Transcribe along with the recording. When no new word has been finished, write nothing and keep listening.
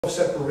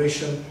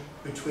separation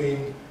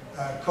between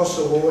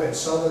Kosovo and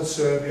southern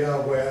Serbia,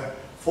 where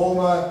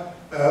former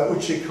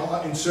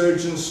UÇK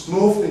insurgents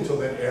moved into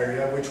that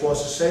area, which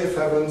was a safe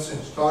havens, and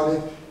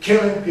started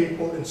killing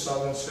people in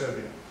southern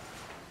Serbia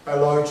by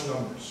large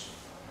numbers.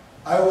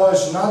 I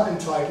was not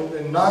entitled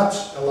and not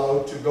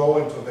allowed to go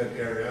into that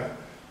area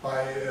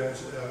by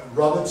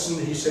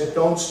Robertson. He said,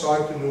 don't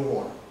start a new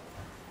war.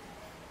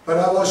 But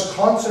I was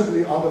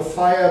constantly under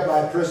fire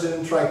by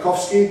President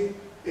Trajkovski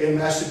in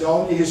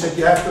Macedonia. He said,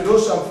 you have to do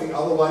something,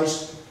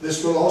 otherwise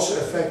this will also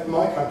affect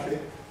my country.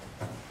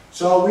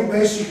 So we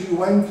basically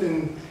went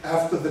in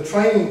after the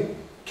training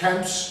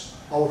camps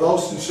of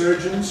those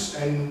insurgents,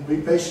 and we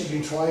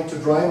basically tried to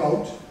drive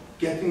out,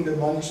 getting the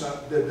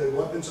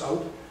weapons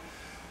out.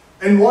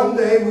 And one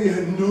day we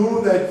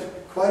knew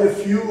that quite a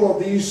few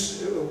of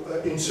these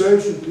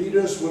insurgent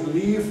leaders would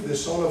leave the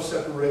zone of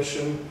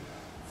separation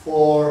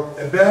for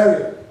a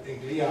burial in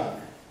Gliana.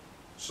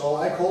 So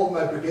I called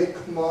my brigade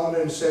commander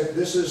and said,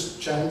 this is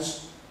the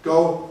chance,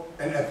 go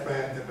and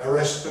apprehend them,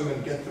 arrest them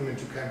and get them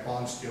into Camp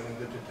Barnstable in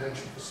the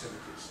detention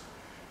facilities.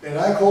 And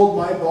I called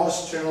my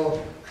boss,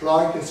 General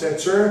Clark, and said,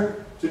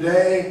 sir,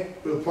 today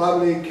we'll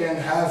probably can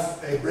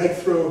have a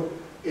breakthrough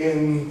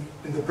in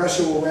the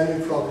pressure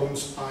Valley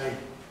problems by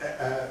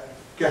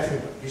getting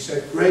them. He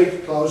said,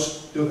 great,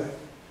 Klaus, do that.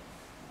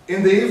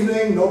 In the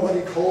evening,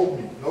 nobody called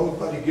me.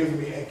 Nobody gave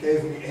me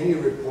any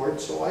report.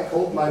 So I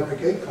called my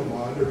brigade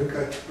commander,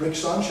 Rick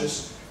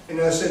Sanchez, and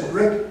I said,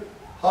 Rick,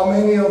 how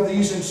many of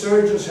these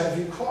insurgents have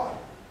you caught?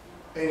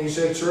 And he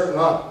said, sir,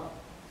 none.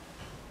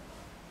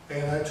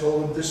 And I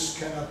told him this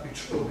cannot be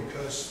true,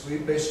 because we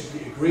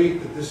basically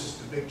agreed that this is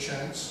the big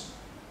chance.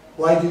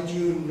 Why did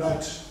you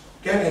not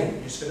get any?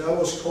 He said, I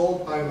was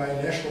called by my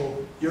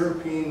national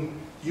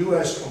European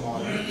US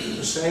commander,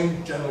 the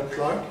same General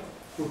Clark,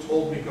 who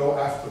told me go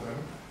after them.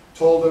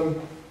 Told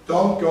them,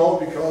 don't go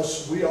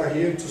because we are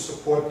here to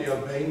support the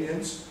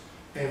Albanians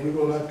and we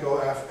will not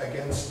go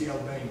against the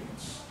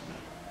Albanians.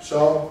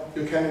 So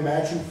you can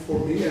imagine, for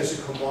me as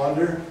a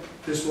commander,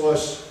 this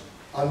was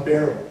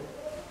unbearable.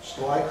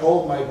 So I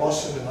called my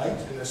boss in the night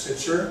and I said,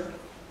 sir,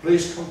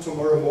 please come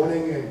tomorrow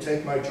morning and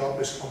take my job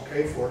as com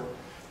KFOR,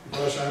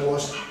 because I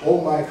lost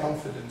all my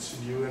confidence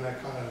in you and I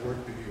cannot work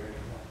with you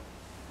anymore.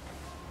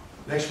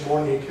 Next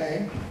morning he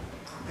came,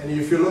 and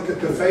if you look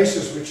at the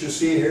faces which you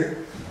see here,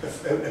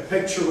 a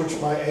picture which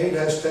my aide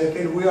has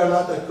taken, we are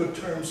not at good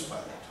terms by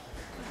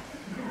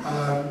that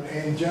time.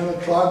 And General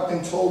Clark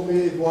then told me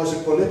it was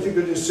a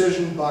political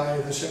decision by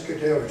the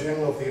Secretary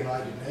General of the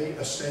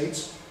United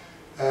States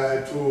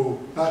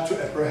not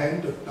to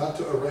apprehend, not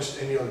to arrest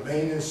any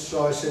Albanians.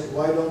 So I said,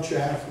 why don't you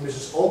have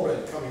Mrs.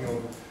 Albright coming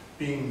over,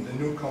 being the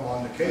new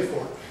commander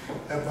KFOR?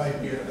 That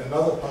might be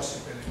another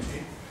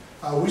possibility.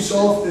 We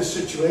solved this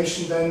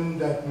situation then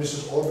that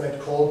Mrs.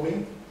 Albright called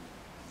me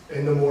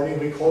in the morning.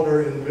 We called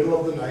her in the middle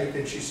of the night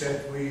and she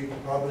said we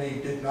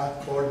probably did not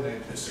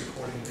coordinate this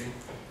accordingly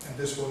and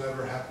this will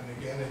never happen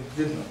again, and it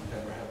did not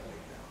never happen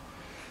again.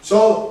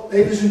 So,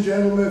 ladies and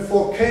gentlemen,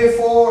 for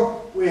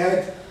KFOR we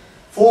had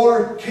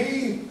 4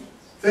 key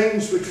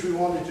things which we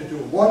wanted to do.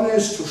 One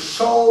is to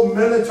show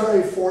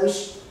military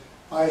force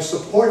by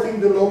supporting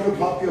the local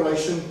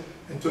population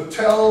and to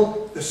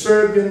tell the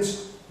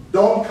Serbians,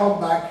 don't come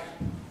back,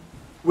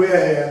 we're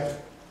here,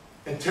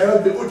 and tell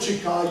the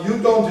UÇK, you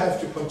don't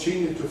have to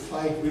continue to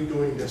fight, we're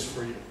doing this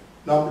for you.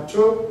 Number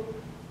 2,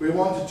 we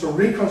wanted to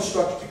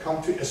reconstruct the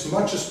country as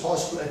much as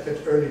possible at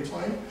that early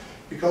time,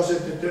 because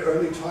at the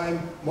early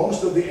time,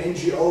 most of the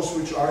NGOs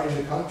which are in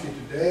the country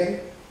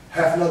today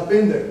have not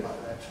been there by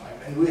that time,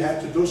 and we had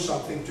to do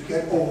something to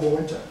get over the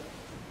winter.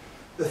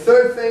 The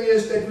third thing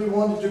is that we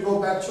wanted to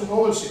go back to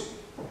normalcy,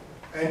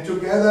 and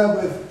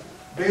together with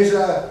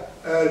Beza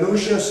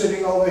Lucia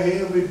sitting over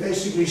here, we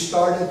basically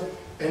started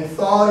and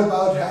thought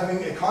about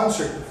having a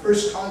concert, the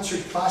first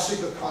concert,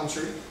 classical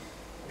concert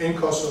in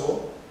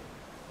Kosovo,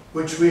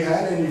 which we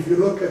had. And if you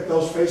look at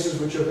those faces,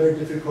 which are very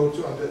difficult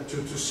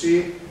to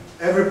see,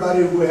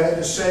 everybody who had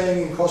a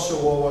saying in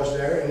Kosovo was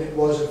there, and it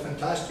was a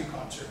fantastic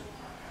concert.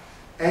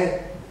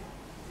 And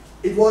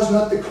it was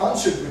not the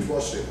concert which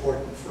was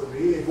important for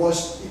me, it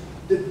was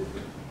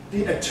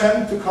the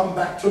attempt to come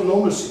back to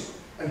normalcy.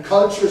 And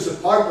culture is a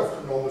part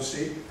of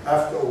normalcy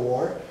after a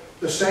war.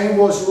 The same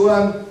was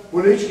Luan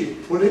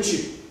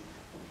Vulici,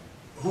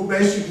 who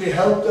basically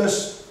helped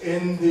us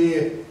in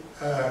the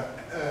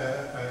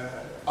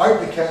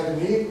Art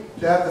Academy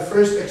to have the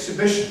first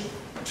exhibition.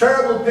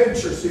 Terrible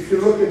pictures, if you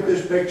look at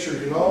this picture,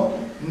 you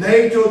know,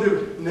 NATO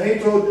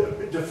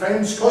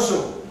defends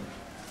Kosovo.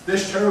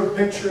 This terrible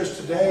picture is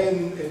today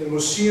in the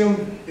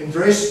museum in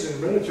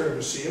Dresden, military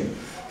museum.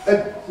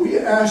 And we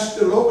asked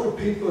the local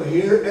people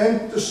here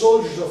and the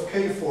soldiers of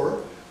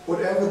KFOR,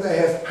 whatever they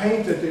have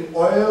painted in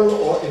oil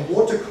or in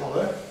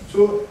watercolor,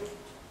 to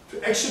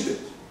exhibit.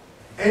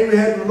 And we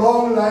had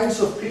long lines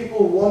of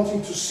people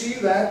wanting to see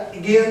that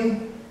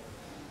again,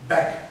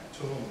 back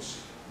to normalcy.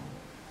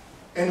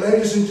 And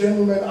ladies and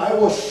gentlemen, I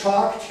was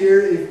shocked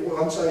here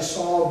once I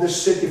saw this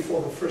city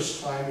for the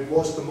first time. It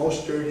was the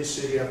most dirty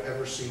city I've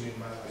ever seen in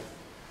my life.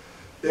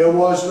 There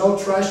was no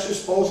trash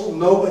disposal,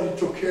 nobody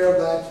took care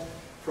of that.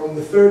 From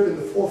the 3rd and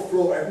the 4th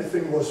floor,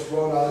 everything was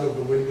thrown out of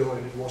the window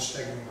and it was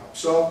staggering up.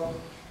 So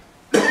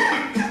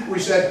we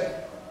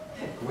said,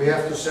 we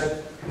have to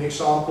set an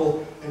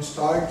example and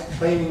start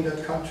cleaning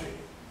that country.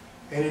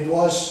 And it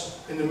was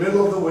in the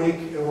middle of the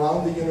week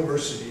around the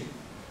university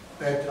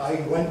that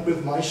I went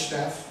with my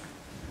staff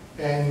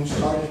and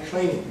started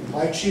cleaning.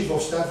 My chief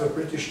of staff, a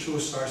British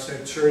two-star,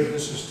 said, "Sir,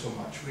 this is too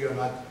much. We are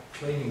not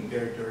cleaning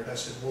their dirt." I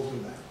said, "We'll do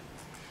that.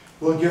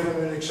 We'll give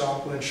them an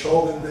example and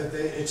show them that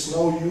it's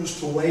no use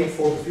to wait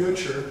for the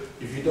future.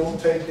 If you don't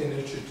take the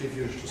initiative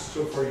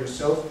for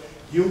yourself,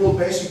 you will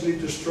basically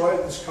destroy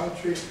this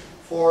country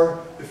for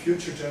the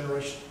future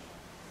generation."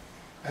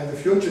 And the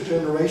future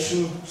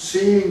generation,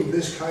 seeing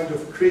this kind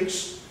of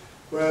creeks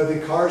where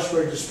the cars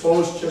were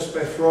disposed just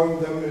by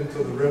throwing them into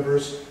the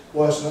rivers,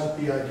 was not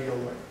the ideal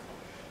way.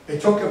 It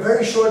took a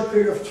very short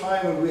period of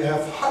time, and we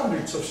have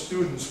hundreds of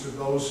students with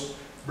those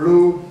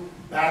blue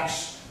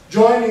bags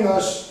joining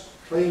us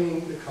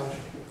cleaning the country,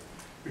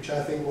 which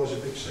I think was a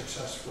big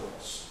success for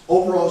us.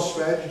 Overall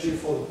strategy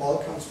for the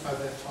Balkans by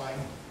that time,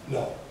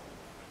 no.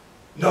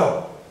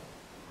 No.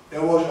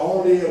 There was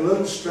only a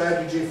little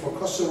strategy for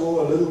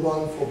Kosovo, a little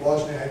one for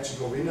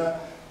Bosnia-Herzegovina,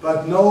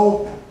 but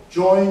no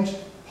joint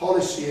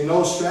policy and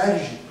no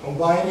strategy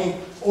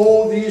combining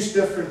all these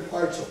different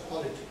parts of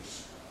politics.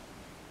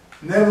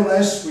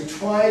 Nevertheless, we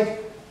tried,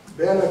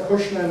 Bernhard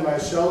Kushner and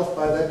myself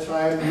by that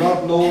time,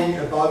 not knowing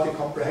about the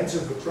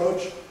comprehensive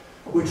approach,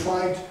 we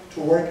tried to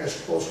work as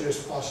closely as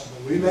possible.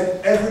 We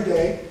met every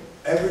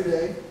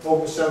day,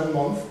 over 7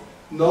 months,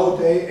 no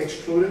day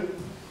excluded,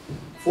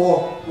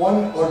 for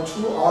 1 or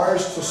 2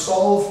 hours to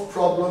solve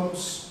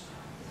problems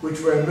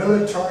which were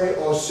military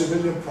or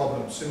civilian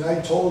problems. And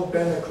I told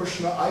Bernhard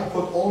Kushner, I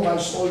put all my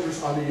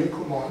soldiers under your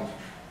command,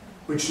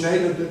 which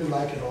NATO didn't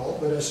like at all,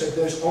 but I said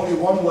there's only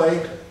one way,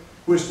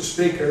 who is the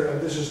speaker, and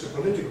this is the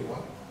political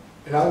one,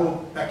 and I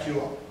will back you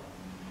up.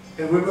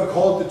 And we were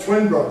called the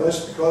Twin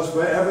Brothers because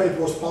wherever it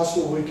was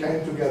possible we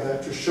came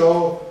together to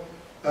show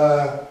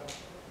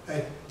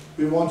that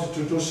we wanted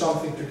to do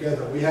something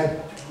together. We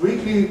had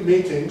weekly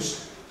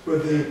meetings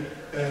with the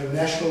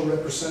national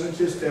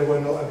representatives. There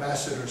were no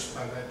ambassadors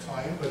by that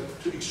time, but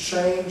to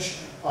exchange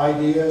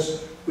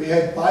ideas. We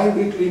had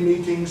bi-weekly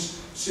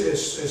meetings,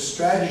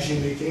 strategy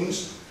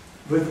meetings,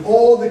 with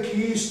all the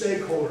key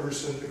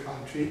stakeholders in the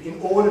country in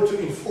order to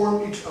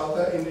inform each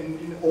other and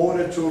in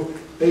order to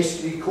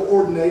basically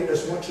coordinate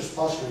as much as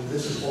possible.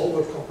 This is all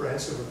what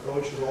comprehensive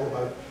approach is all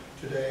about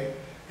today.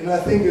 And I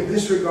think in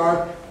this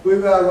regard, we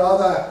were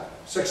rather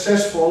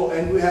successful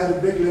and we had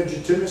a big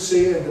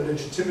legitimacy, and the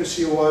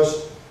legitimacy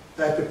was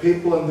that the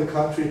people in the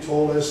country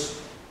told us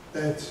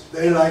that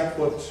they liked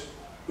what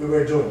we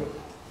were doing.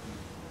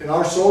 And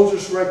our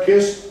soldiers were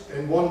kissed.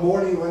 And one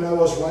morning when I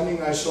was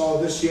running, I saw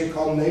this here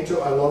called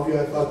NATO, I love you.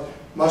 I thought,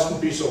 mustn't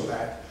be so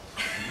bad.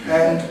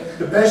 And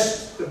the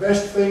best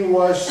thing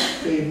was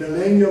the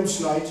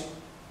Millennium's night,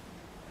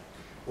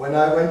 when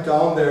I went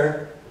down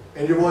there,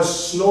 and it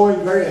was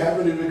snowing very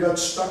heavily. We got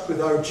stuck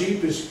with our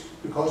Jeep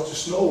because the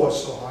snow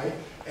was so high.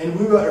 And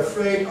we were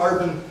afraid,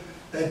 Arben,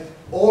 that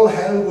all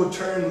hell would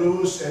turn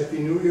loose at the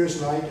New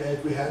Year's night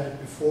as we had it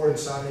before in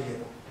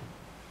Sarajevo.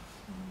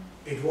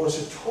 It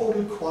was a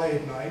total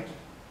quiet night.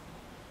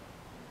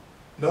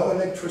 No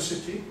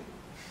electricity,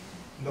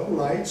 no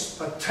lights,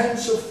 but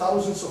tens of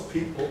thousands of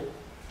people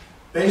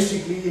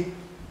basically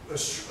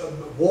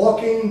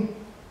walking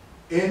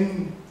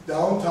in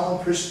downtown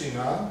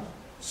Pristina,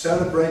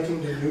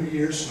 celebrating the New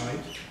Year's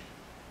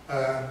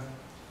night,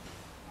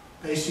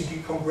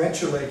 basically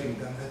congratulating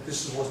them that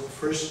this was the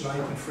first night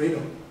in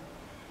freedom.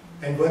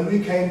 And when we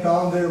came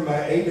down there,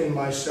 my aide and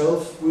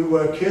myself, we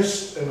were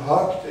kissed and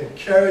hugged and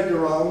carried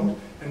around,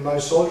 and my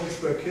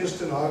soldiers were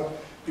kissed and hugged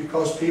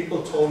because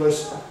people told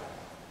us,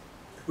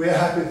 we're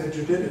happy that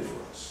you did it for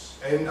us.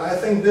 And I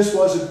think this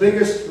was the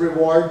biggest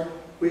reward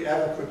we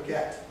ever could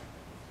get.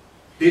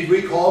 Did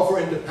we call for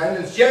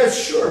independence? Yes,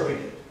 sure we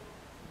did.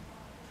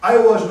 I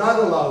was not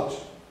allowed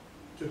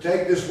to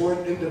take this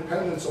word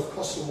independence of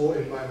Kosovo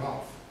in my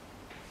mouth,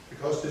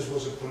 because this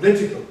was a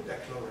political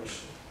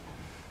declaration.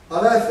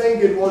 But I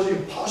think it was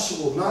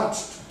impossible not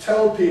to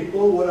tell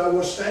people what I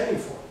was standing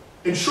for.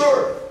 And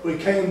sure, we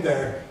came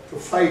there to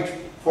fight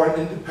for an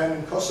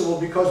independent Kosovo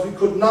because we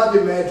could not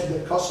imagine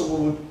that Kosovo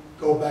would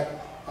go back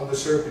under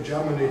Serb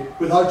Germany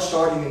without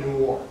starting a new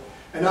war.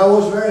 And I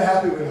was very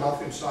happy when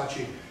Hatem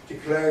Sači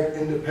declared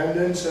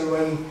independence, and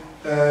when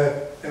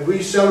and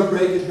we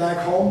celebrated back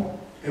home,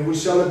 and we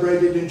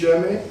celebrated in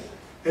Germany,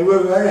 and we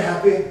were very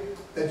happy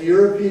that the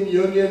European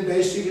Union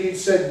basically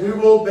said we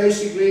will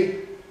basically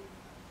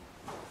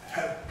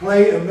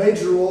play a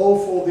major role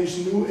for this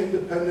new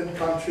independent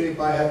country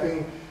by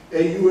having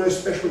a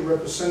US special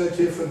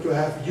representative and to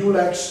have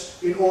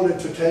ULEX in order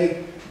to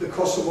take the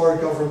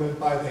Kosovar government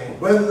by the hand.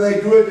 Whether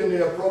they do it in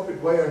the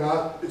appropriate way or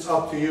not, it's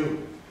up to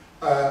you.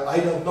 I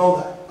don't know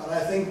that, but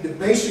I think the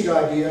basic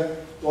idea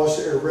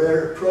was a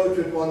rare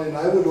appropriate one, and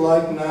I would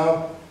like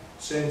now,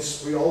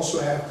 since we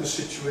also have the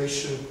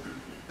situation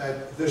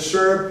that the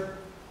Serb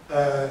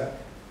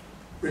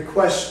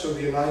request to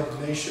the United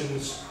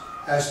Nations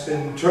has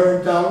been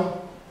turned down,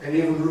 and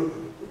even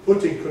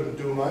Putin couldn't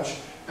do much.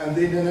 And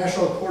the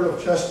International Court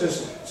of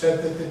Justice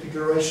said that the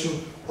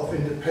Declaration of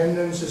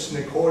Independence is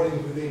in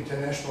accordance with the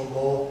international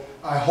law.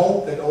 I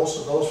hope that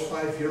also those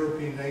 5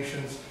 European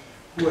nations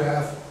who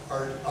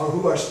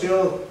are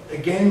still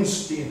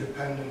against the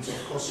independence of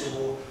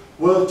Kosovo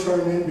will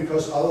turn in,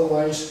 because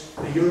otherwise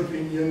the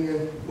European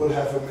Union will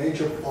have a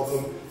major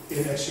problem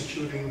in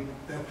executing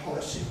their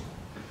policy.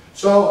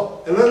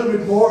 So a little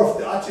bit more of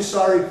the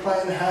Ahtisaari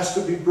plan has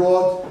to be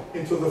brought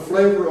into the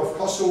flavor of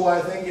Kosovo,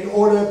 I think, in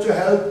order to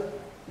help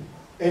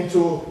and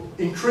to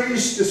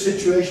increase the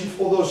situation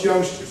for those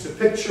youngsters. A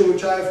picture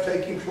which I have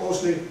taken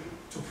closely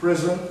to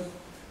prison,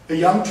 a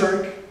young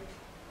Turk,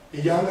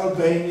 a young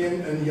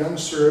Albanian and a young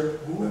Serb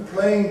who were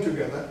playing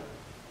together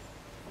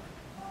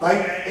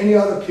like any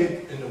other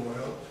kid in the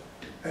world.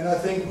 And I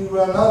think we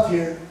were not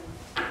here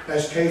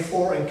as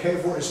KFOR, and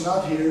KFOR is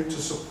not here to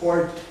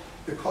support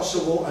the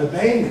Kosovo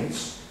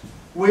Albanians.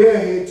 We are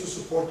here to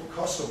support the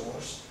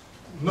Kosovars,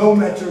 no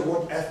matter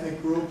what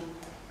ethnic group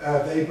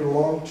they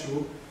belong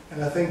to.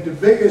 And I think the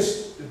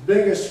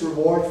biggest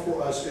reward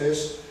for us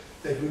is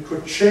that we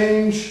could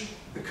change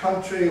the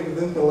country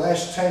within the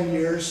last 10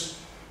 years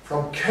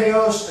from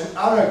chaos and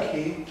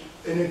anarchy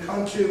in a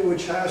country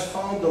which has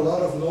found a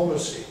lot of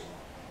normalcy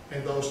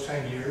in those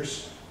 10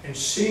 years. And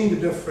seeing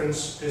the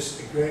difference is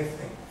a great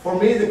thing. For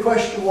me, the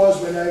question was,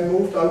 when I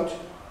moved out,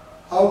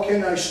 how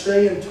can I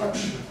stay in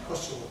touch with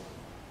Kosovo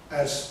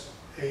as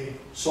a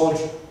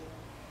soldier?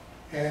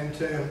 And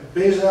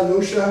Beza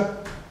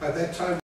Lucia, by that time,